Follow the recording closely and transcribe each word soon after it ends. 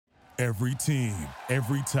Every team,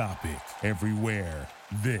 every topic, everywhere.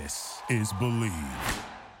 This is Believe.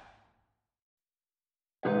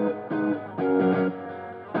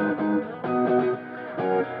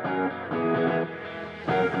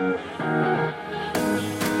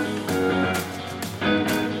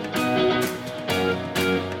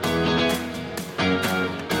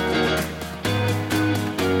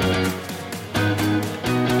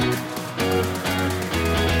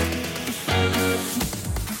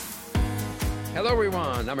 Hello,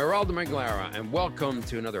 everyone. I'm Geraldo Manglara, and welcome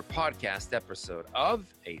to another podcast episode of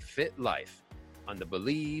A Fit Life on the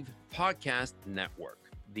Believe Podcast Network,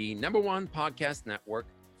 the #1 podcast network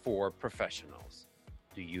for professionals.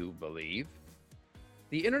 Do you believe?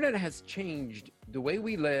 The internet has changed the way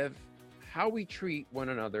we live, how we treat one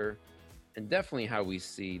another, and definitely how we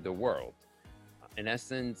see the world. In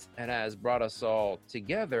essence, it has brought us all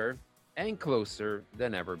together and closer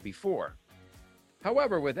than ever before.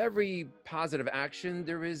 However, with every positive action,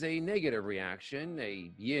 there is a negative reaction,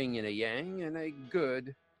 a yin and a yang, and a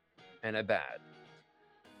good and a bad.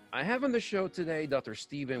 I have on the show today Dr.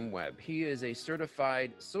 Steven Webb. He is a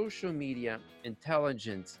certified social media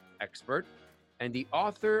intelligence expert and the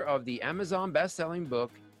author of the Amazon best-selling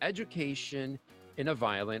book, Education in a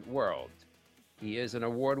Violent World. He is an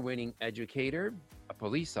award-winning educator, a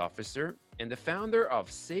police officer, and the founder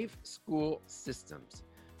of Safe School Systems,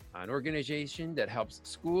 an organization that helps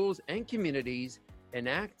schools and communities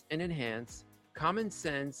enact and enhance common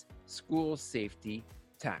sense school safety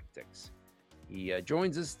tactics. He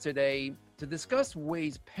joins us today to discuss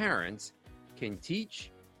ways parents can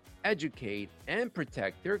teach, educate, and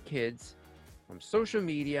protect their kids from social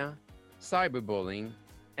media, cyberbullying,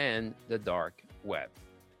 and the dark web.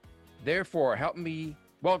 Therefore, help me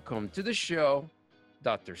welcome to the show,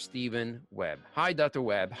 Dr. Steven Webb. Hi, Dr.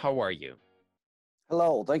 Webb. How are you?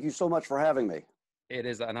 Hello, thank you so much for having me. It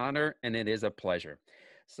is an honor and it is a pleasure.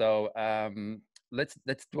 So let's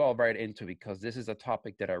delve right into it, because this is a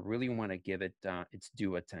topic that I really want to give it its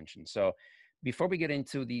due attention. So before we get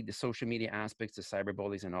into the social media aspects, the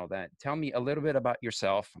cyberbullies and all that, tell me a little bit about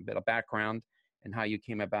yourself, a bit of background, and how you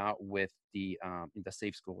came about with the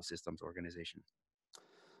Safe School Systems organization.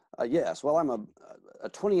 Yes, well, I'm a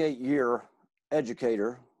 28-year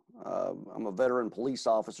educator. I'm a veteran police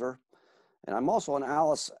officer. And I'm also an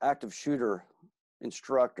Alice active shooter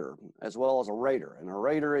instructor, as well as a Raider. And a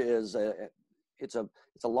Raider is it's a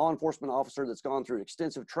law enforcement officer that's gone through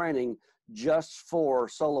extensive training just for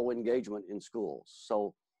solo engagement in schools.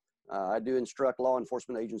 So I do instruct law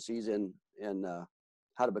enforcement agencies in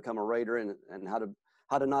how to become a Raider and how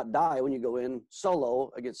to not die when you go in solo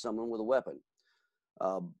against someone with a weapon.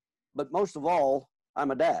 But most of all, I'm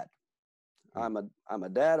a dad. I'm a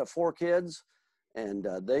dad of 4 kids. And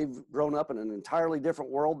they've grown up in an entirely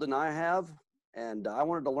different world than I have. And I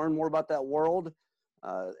wanted to learn more about that world.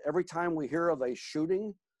 Every time we hear of a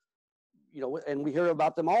shooting, and we hear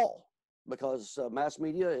about them all, because mass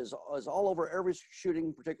media is all over every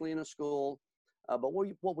shooting, particularly in a school. But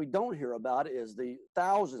what we don't hear about is the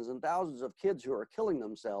thousands and thousands of kids who are killing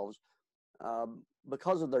themselves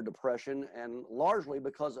because of their depression, and largely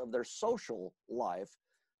because of their social life.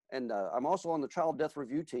 And I'm also on the child death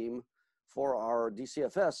review team for our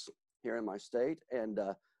DCFS here in my state. And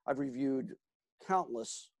I've reviewed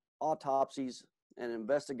countless autopsies and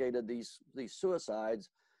investigated these suicides.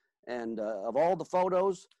 And of all the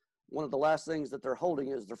photos, one of the last things that they're holding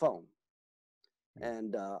is their phone.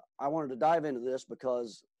 And I wanted to dive into this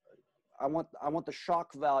because I want the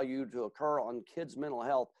shock value to occur on kids' mental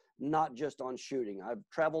health, not just on shooting. I've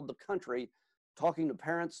traveled the country talking to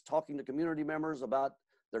parents, talking to community members about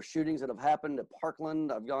there's shootings that have happened at Parkland.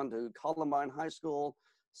 I've gone to Columbine High School,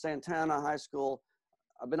 Santana High School.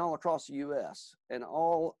 I've been all across the U.S. And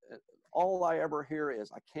all I ever hear is,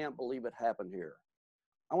 I can't believe it happened here.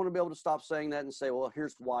 I want to be able to stop saying that and say, well,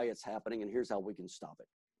 here's why it's happening and here's how we can stop it.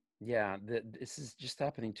 Yeah, this is just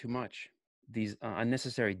happening too much. These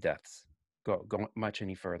unnecessary deaths go much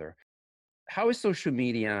any further. How is social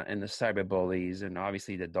media and the cyberbullies and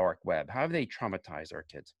obviously the dark web, how have they traumatized our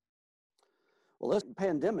kids? Well, this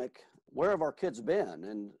pandemic, where have our kids been?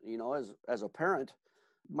 And, as a parent,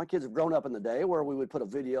 my kids have grown up in the day where we would put a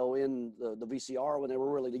video in the VCR when they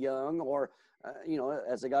were really young, or,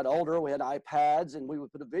 as they got older, we had iPads and we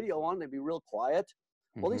would put a video on, they'd be real quiet.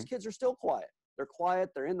 Mm-hmm. Well, these kids are still quiet. They're quiet,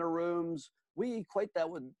 they're in their rooms. We equate that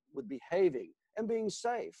with behaving and being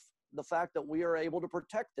safe. The fact that we are able to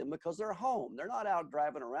protect them because they're home. They're not out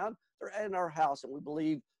driving around. They're in our house, and we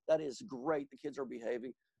believe that is great. The kids are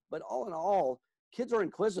behaving. But all in all, kids are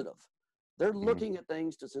inquisitive. They're looking at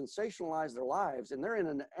things to sensationalize their lives, and they're in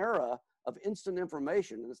an era of instant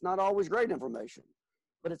information, and it's not always great information.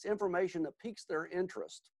 but it's information that piques their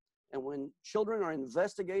interest. And when children are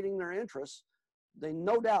investigating their interests, they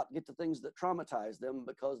no doubt get to things that traumatize them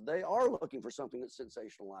because they are looking for something that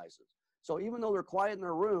sensationalizes. So even though they're quiet in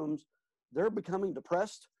their rooms, they're becoming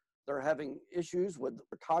depressed. They're having issues with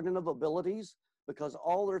their cognitive abilities because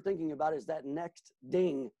all they're thinking about is that next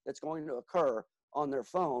ding that's going to occur on their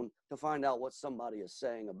phone to find out what somebody is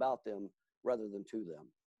saying about them rather than to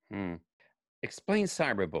them. Explain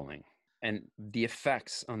cyberbullying and the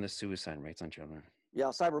effects on the suicide rates on children. Yeah,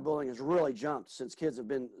 cyberbullying has really jumped since kids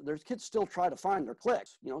still try to find their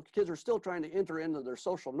cliques. Kids are still trying to enter into their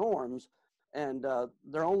social norms, and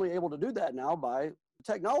they're only able to do that now by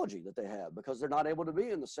technology that they have because they're not able to be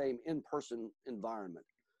in the same in-person environment.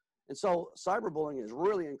 And so cyberbullying has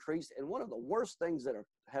really increased. And one of the worst things that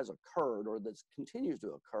has occurred or that continues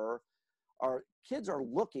to occur are kids are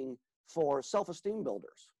looking for self-esteem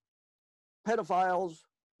builders. Pedophiles,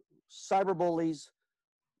 cyberbullies,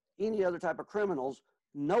 any other type of criminals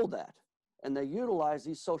know that. And they utilize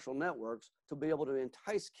these social networks to be able to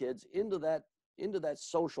entice kids into that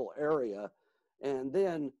social area. And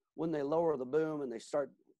then when they lower the boom and they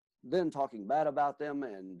start then talking bad about them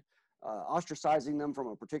and ostracizing them from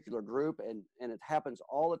a particular group, and it happens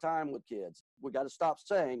all the time with kids. We got to stop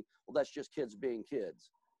saying, well, that's just kids being kids,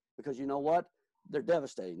 because you know what? They're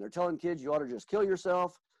devastating. They're telling kids you ought to just kill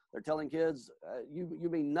yourself. They're telling kids you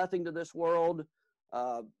mean nothing to this world.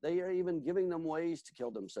 They are even giving them ways to kill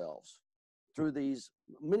themselves through these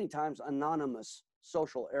many times anonymous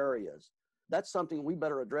social areas. That's something we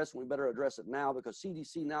better address, and we better address it now because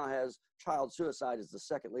CDC now has child suicide as the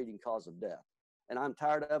second leading cause of death. And I'm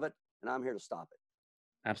tired of it, and I'm here to stop it.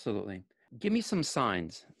 Absolutely. Give me some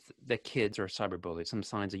signs that kids are cyberbullied, some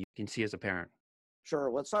signs that you can see as a parent. Sure.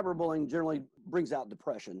 Well, cyberbullying generally brings out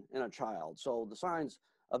depression in a child. So the signs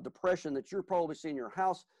of depression that you're probably seeing in your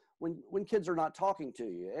house when kids are not talking to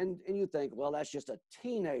you, and you think, well, that's just a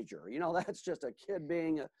teenager. That's just a kid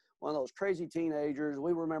being one of those crazy teenagers.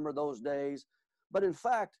 We remember those days. But in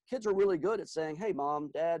fact, kids are really good at saying, hey,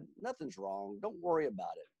 mom, dad, nothing's wrong. Don't worry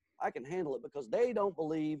about it. I can handle it, because they don't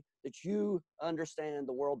believe that you understand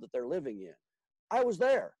the world that they're living in. I was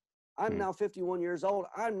there. I'm now 51 years old.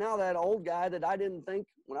 I'm now that old guy that I didn't think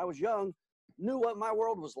when I was young knew what my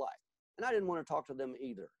world was like. And I didn't want to talk to them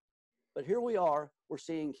either. But here we are, we're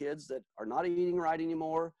seeing kids that are not eating right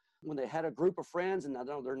anymore. When they had a group of friends and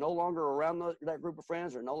they're no longer around that group of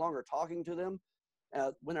friends, they're no longer talking to them.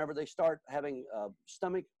 Whenever they start having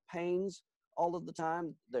stomach pains all of the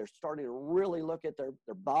time, they're starting to really look at their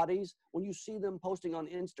bodies. When you see them posting on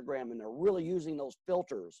Instagram and they're really using those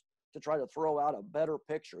filters to try to throw out a better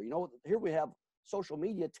picture. Here we have social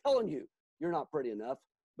media telling you you're not pretty enough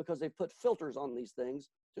because they put filters on these things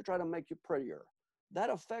to try to make you prettier. That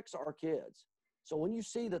affects our kids. So when you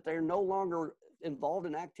see that they're no longer involved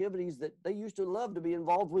in activities that they used to love to be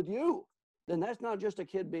involved with you, then that's not just a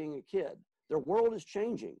kid being a kid. Their world is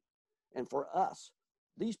changing. And for us,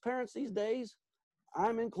 these parents these days,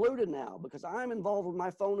 I'm included now because I'm involved with my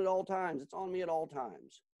phone at all times. It's on me at all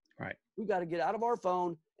times. Right. We got to get out of our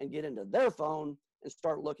phone and get into their phone and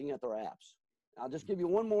start looking at their apps. I'll just give you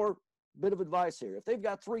one more bit of advice here. If they've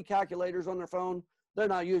got 3 calculators on their phone, they're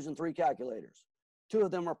not using 3 calculators. 2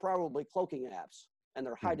 of them are probably cloaking apps, and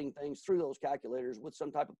they're hiding things through those calculators with some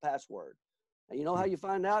type of password. And you know how you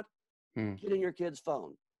find out? Get in your kid's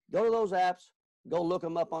phone. Go to those apps, go look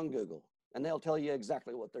them up on Google, and they'll tell you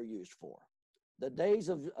exactly what they're used for. The days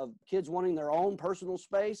of kids wanting their own personal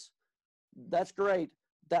space, that's great.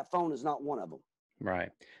 That phone is not one of them. Right.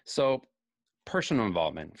 So personal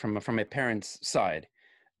involvement from a parent's side,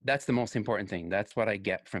 that's the most important thing. That's what I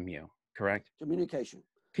get from you, correct? Communication.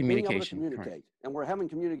 Communication. Being able to communicate. Correct. And we're having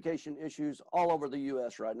communication issues all over the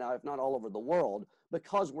U.S. right now, if not all over the world,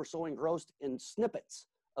 because we're so engrossed in snippets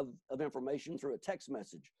of information through a text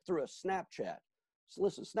message, through a Snapchat. So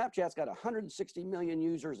listen, Snapchat's got 160 million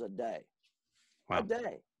users a day. Wow. A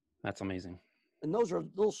day. That's amazing. And those are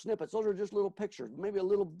little snippets. Those are just little pictures, maybe a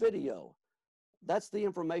little video. That's the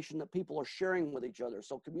information that people are sharing with each other.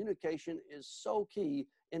 So communication is so key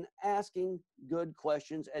in asking good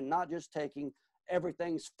questions and not just taking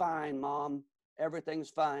everything's fine, mom, everything's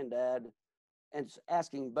fine, dad, and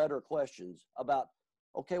asking better questions about,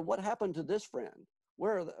 okay, what happened to this friend?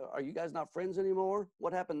 Where are you guys not friends anymore?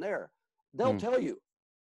 What happened there? They'll tell you.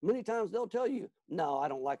 Many times they'll tell you, no, I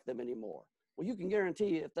don't like them anymore. Well, you can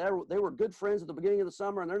guarantee if they were good friends at the beginning of the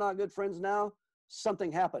summer and they're not good friends now,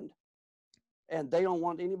 something happened. And they don't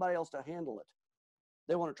want anybody else to handle it.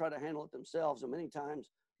 They want to try to handle it themselves. And many times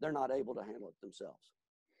they're not able to handle it themselves.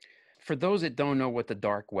 For those that don't know what the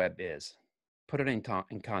dark web is, put it in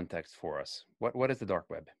context for us. What is the dark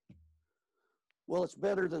web? Well, it's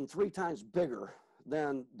better than 3 times bigger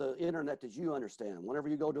than the internet as you understand. Whenever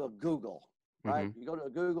you go to a Google, right? Mm-hmm. You go to a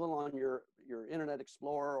Google on your Internet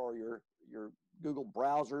Explorer or your Google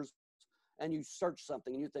browsers, and you search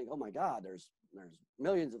something and you think, oh my God, there's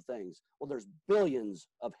millions of things. Well, there's billions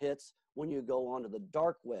of hits when you go onto the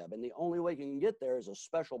dark web. And the only way you can get there is a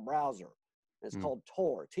special browser. It's called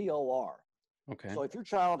Tor, T-O-R. Okay. So if your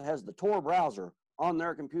child has the Tor browser on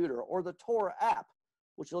their computer or the Tor app,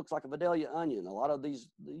 which looks like a Vidalia onion, a lot of these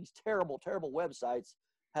terrible, terrible websites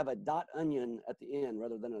have a .onion at the end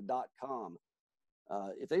rather than a .com.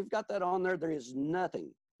 If they've got that on there, there is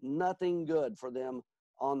nothing good for them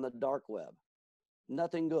on the dark web.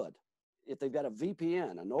 Nothing good. If they've got a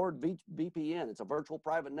VPN, a NordVPN, it's a virtual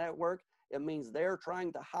private network, it means they're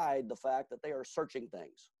trying to hide the fact that they are searching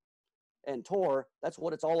things. And Tor, that's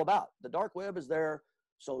what it's all about. The dark web is there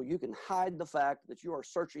so you can hide the fact that you are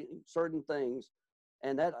searching certain things,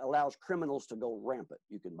 and that allows criminals to go rampant.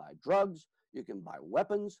 You can buy drugs, you can buy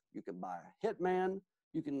weapons, you can buy a hitman,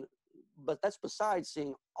 but that's besides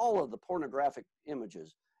seeing all of the pornographic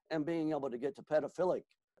images and being able to get to pedophilic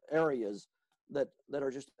areas that are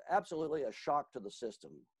just absolutely a shock to the system.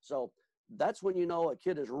 So that's when you know a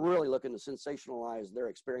kid is really looking to sensationalize their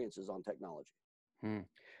experiences on technology.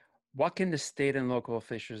 What can the state and local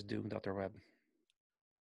officials do, Dr. Webb?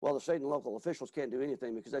 Well, the state and local officials can't do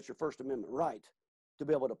anything because that's your First Amendment right to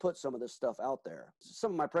be able to put some of this stuff out there.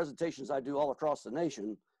 Some of my presentations I do all across the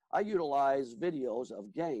nation, I utilize videos of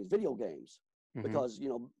video games, because,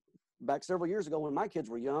 back several years ago when my kids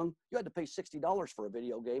were young, you had to pay $60 for a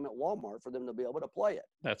video game at Walmart for them to be able to play it.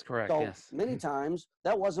 That's correct, so yes. Many times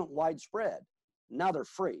that wasn't widespread. Now they're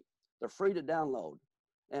free. They're free to download.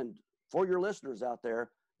 And for your listeners out there,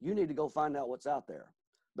 you need to go find out what's out there,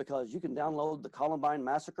 because you can download the Columbine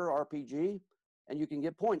Massacre RPG and you can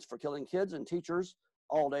get points for killing kids and teachers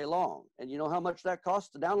all day long. And you know how much that costs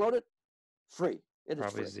to download it? Free. It is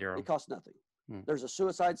Probably free. zero. It costs nothing. There's a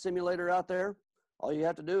suicide simulator out there. All you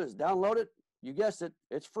have to do is download it. You guessed it.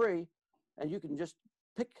 It's free. And you can just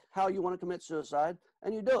pick how you want to commit suicide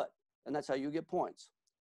and you do it. And that's how you get points.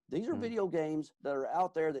 These are video games that are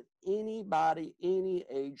out there that anybody, any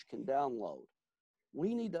age can download.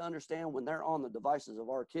 We need to understand when they're on the devices of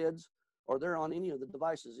our kids or they're on any of the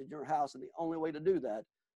devices in your house. And the only way to do that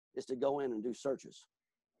is to go in and do searches.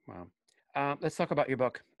 Wow. Let's talk about your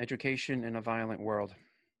book, Education in a Violent World.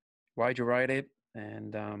 Why'd you write it?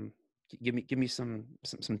 And give me some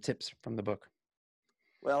tips from the book.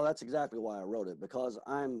 Well, that's exactly why I wrote it, because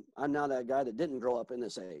I'm now that guy that didn't grow up in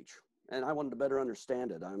this age, and I wanted to better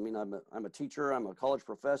understand it. I mean, I'm a teacher, I'm a college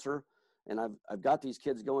professor, and I've got these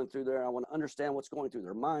kids going through there. I want to understand what's going through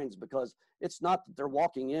their minds, because it's not that they're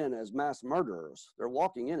walking in as mass murderers. They're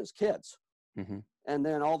walking in as kids. And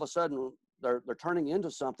then all of a sudden they're turning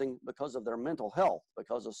into something because of their mental health,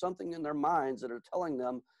 because of something in their minds that are telling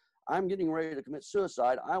them, I'm getting ready to commit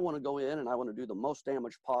suicide. I want to go in and I want to do the most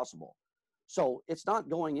damage possible. So it's not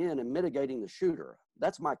going in and mitigating the shooter.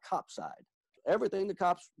 That's my cop side. Everything the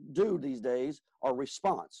cops do these days are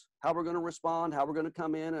response. How we're going to respond, how we're going to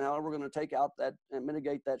come in, and how we're going to take out that and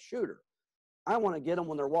mitigate that shooter. I want to get them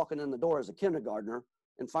when they're walking in the door as a kindergartner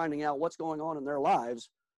and finding out what's going on in their lives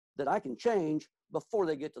that I can change before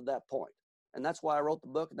they get to that point. And that's why I wrote the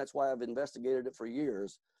book, and that's why I've investigated it for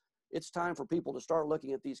years. It's time for people to start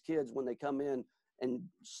looking at these kids when they come in and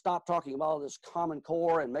stop talking about all this Common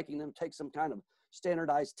Core and making them take some kind of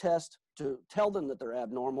standardized test to tell them that they're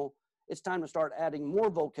abnormal. It's time to start adding more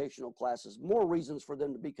vocational classes, more reasons for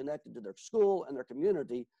them to be connected to their school and their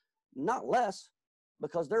community, not less,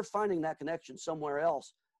 because they're finding that connection somewhere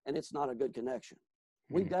else, and it's not a good connection.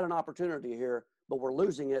 We've got an opportunity here, but we're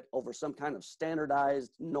losing it over some kind of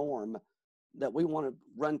standardized norm that we want to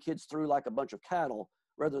run kids through like a bunch of cattle,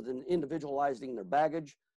 rather than individualizing their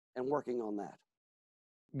baggage and working on that.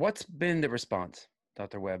 What's been the response,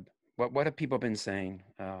 Dr. Webb? What have people been saying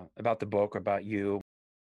about the book, about you?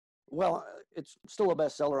 Well, it's still a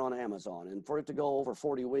bestseller on Amazon, and for it to go over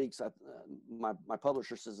 40 weeks, my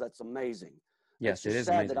publisher says that's amazing. Yes, it's it is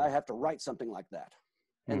sad amazing that I have to write something like that,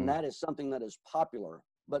 and that is something that is popular.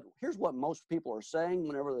 But here's what most people are saying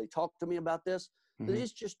whenever they talk to me about this, that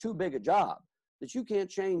it's just too big a job, that you can't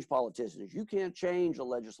change politicians, you can't change the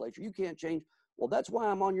legislature, you can't change. Well, that's why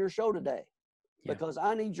I'm on your show today, because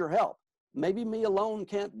I need your help. Maybe me alone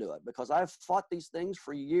can't do it, because I've fought these things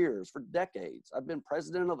for years, for decades. I've been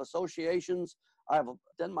president of associations. I've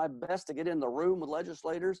done my best to get in the room with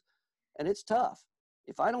legislators, and it's tough.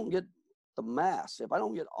 If I don't get the mass, if I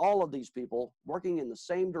don't get all of these people working in the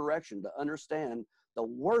same direction to understand the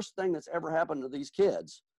worst thing that's ever happened to these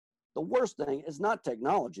kids, the worst thing is not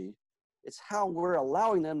technology. It's how we're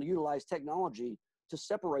allowing them to utilize technology to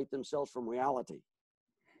separate themselves from reality.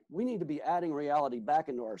 We need to be adding reality back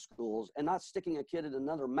into our schools and not sticking a kid in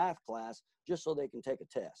another math class just so they can take a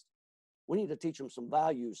test. We need to teach them some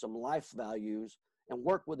values, some life values, and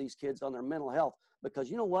work with these kids on their mental health, because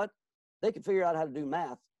you know what? They can figure out how to do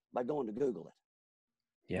math by going to Google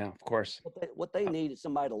it. Yeah, of course. What they need is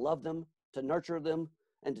somebody to love them, to nurture them,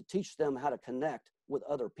 and to teach them how to connect with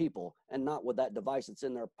other people and not with that device that's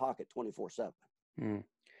in their pocket 24/7. Mm.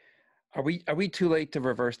 Are we too late to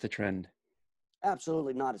reverse the trend?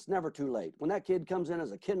 Absolutely not. It's never too late. When that kid comes in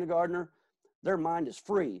as a kindergartner, their mind is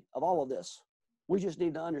free of all of this. We just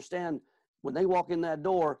need to understand when they walk in that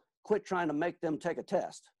door, quit trying to make them take a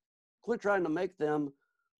test. Quit trying to make them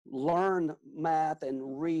learn math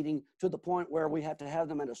and reading to the point where we have to have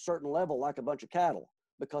them at a certain level like a bunch of cattle,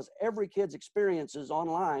 because every kid's experiences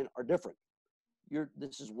online are different.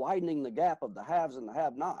 This is widening the gap of the haves and the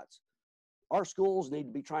have-nots. Our schools need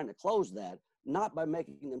to be trying to close that, not by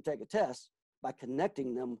making them take a test, by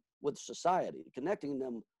connecting them with society, connecting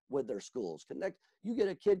them with their schools. You get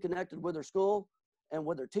a kid connected with their school and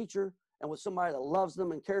with their teacher and with somebody that loves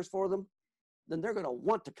them and cares for them, then they're going to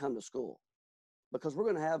want to come to school, because we're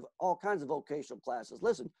going to have all kinds of vocational classes.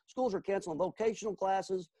 Listen, schools are canceling vocational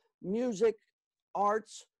classes, music,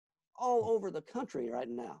 arts, all over the country right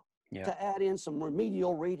now, to add in some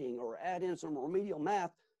remedial reading or add in some remedial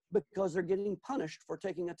math, because they're getting punished for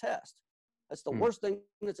taking a test. That's the worst thing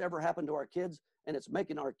that's ever happened to our kids, and it's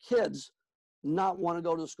making our kids not want to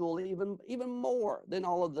go to school even more than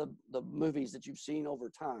all of the movies that you've seen over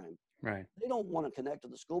time. Right. They don't want to connect to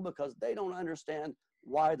the school because they don't understand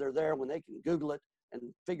why they're there when they can Google it and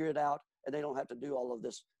figure it out, and they don't have to do all of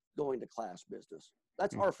this going to class business.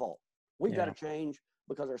 That's our fault. We've got to change,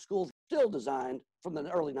 because our schools are still designed from the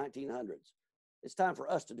early 1900s. It's time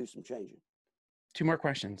for us to do some changing. 2 more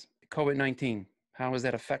questions. COVID-19, how has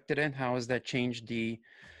that affected it? How has that changed the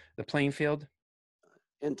playing field?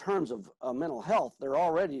 In terms of mental health, they're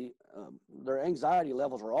already, their anxiety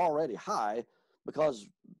levels are already high, because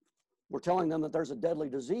we're telling them that there's a deadly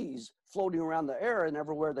disease floating around the air, and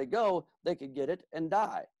everywhere they go, they could get it and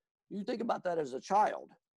die. You think about that as a child,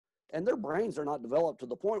 and their brains are not developed to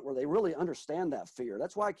the point where they really understand that fear.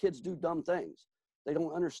 That's why kids do dumb things. They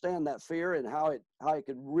don't understand that fear and how it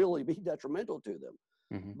could really be detrimental to them.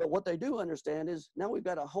 Mm-hmm. But what they do understand is now we've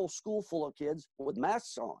got a whole school full of kids with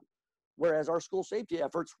masks on, whereas our school safety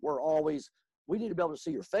efforts were always, we need to be able to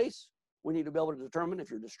see your face. We need to be able to determine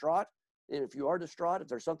if you're distraught. And if you are distraught, if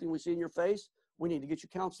there's something we see in your face, we need to get you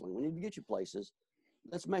counseling. We need to get you places.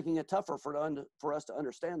 That's making it tougher for us to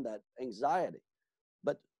understand that anxiety.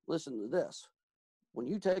 But listen to this. When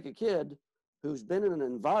you take a kid who's been in an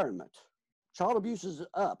environment, child abuse is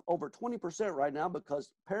up over 20% right now,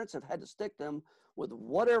 because parents have had to stick them with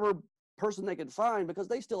whatever person they could find, because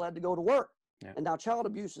they still had to go to work. Yeah. And now child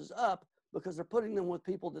abuse is up because they're putting them with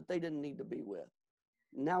people that they didn't need to be with.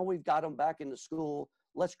 Now we've got them back into school.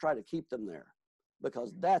 Let's try to keep them there,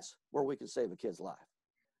 because that's where we can save a kid's life.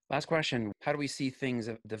 Last question. How do we see things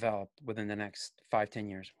develop within the next 5-10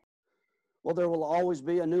 years? Well, there will always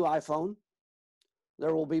be a new iPhone.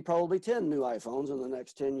 There will be probably 10 new iPhones in the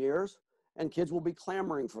next 10 years, and kids will be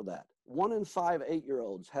clamoring for that. 1 in 5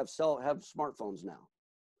 8-year-olds have smartphones now.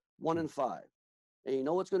 1 in 5. And you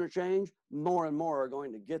know what's going to change? More and more are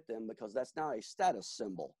going to get them, because that's now a status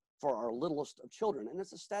symbol for our littlest of children. And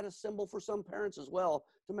it's a status symbol for some parents as well,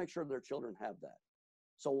 to make sure their children have that.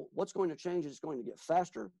 So what's going to change is it's going to get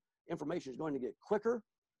faster. Information is going to get quicker.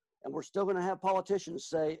 And we're still going to have politicians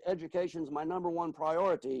say, education is my #1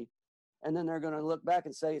 priority. And then they're going to look back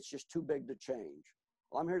and say, it's just too big to change.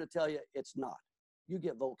 Well, I'm here to tell you, it's not. You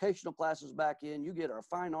get vocational classes back in, you get our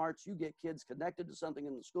fine arts, you get kids connected to something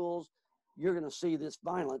in the schools, you're going to see this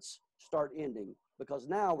violence start ending, because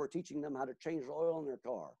now we're teaching them how to change the oil in their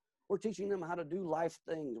car. We're teaching them how to do life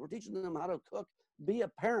things. We're teaching them how to cook, be a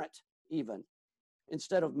parent even,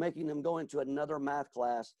 instead of making them go into another math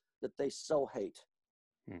class that they so hate.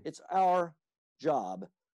 It's our job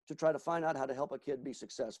to try to find out how to help a kid be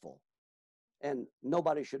successful. And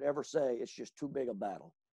nobody should ever say it's just too big a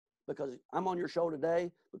battle, because I'm on your show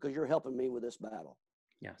today because you're helping me with this battle.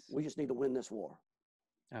 Yes. We just need to win this war.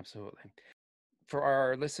 Absolutely. For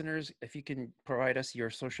our listeners, if you can provide us your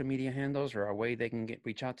social media handles or a way they can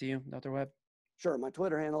reach out to you, Dr. Webb. Sure. My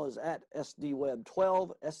Twitter handle is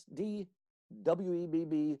 @SDWebb12,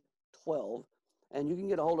 SDWEBB12. And you can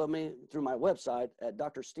get a hold of me through my website at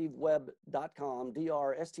drstevewebb.com,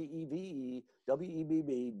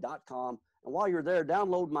 drstevewebb.com. And while you're there,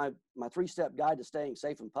 download my 3-step guide to staying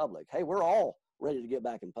safe in public. Hey, we're all ready to get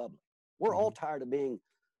back in public. We're all tired of being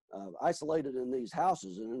isolated in these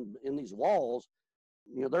houses and in these walls,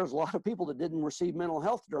 there's a lot of people that didn't receive mental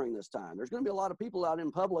health during this time. There's going to be a lot of people out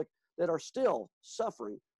in public that are still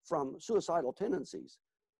suffering from suicidal tendencies.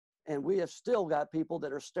 And we have still got people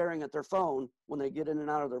that are staring at their phone when they get in and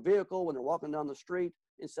out of their vehicle, when they're walking down the street,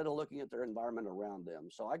 instead of looking at their environment around them.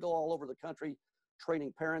 So I go all over the country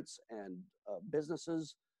training parents and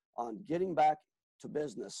businesses on getting back to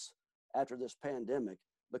business after this pandemic,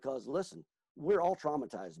 because listen, we're all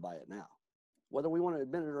traumatized by it now. Whether we want to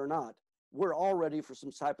admit it or not, we're all ready for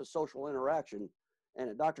some type of social interaction. And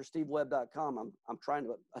at drstevewebb.com, I'm trying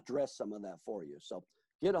to address some of that for you. So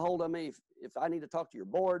get a hold of me if I need to talk to your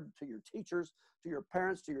board, to your teachers, to your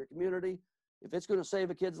parents, to your community. If it's going to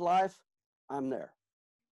save a kid's life, I'm there.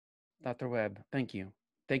 Dr. Webb, thank you.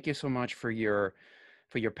 Thank you so much for your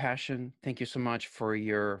passion. Thank you so much for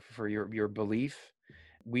your belief.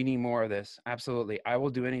 We need more of this. Absolutely. I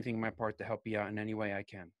will do anything in my part to help you out in any way I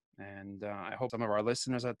can. And I hope some of our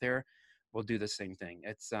listeners out there will do the same thing.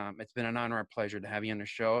 It's been an honor and pleasure to have you on the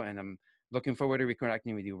show, and I'm looking forward to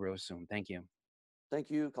reconnecting with you real soon. Thank you. Thank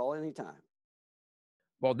you. Call anytime.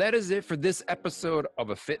 Well, that is it for this episode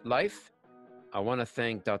of A Fit Life. I want to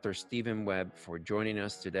thank Dr. Steven Webb for joining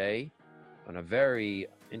us today on a very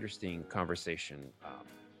interesting conversation.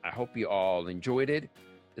 I hope you all enjoyed it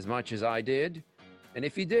as much as I did. And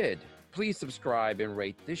if you did, please subscribe and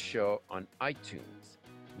rate this show on iTunes.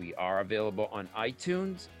 We are available on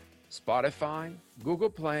iTunes, Spotify, Google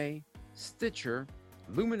Play, Stitcher,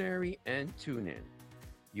 Luminary, and TuneIn.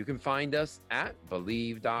 You can find us at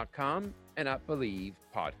Believe.com and at Believe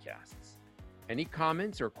Podcasts. Any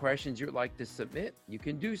comments or questions you'd like to submit, you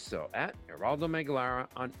can do so at Geraldo Megalara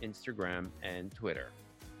on Instagram and Twitter.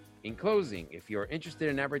 In closing, if you're interested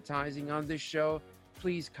in advertising on this show,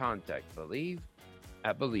 please contact Believe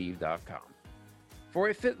at Believe.com. For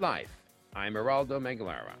A Fit Life, I'm Geraldo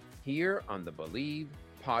Megalara, here on the Believe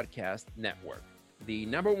Podcast Network, the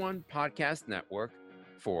 #1 podcast network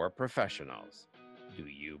for professionals. Do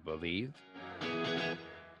you believe?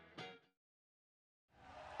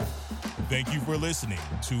 Thank you for listening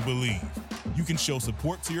to Believe. You can show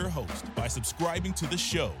support to your host by subscribing to the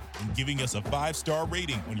show and giving us a 5-star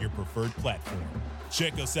rating on your preferred platform.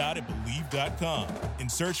 Check us out at Believe.com and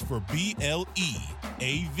search for BLEAV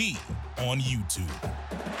on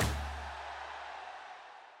YouTube.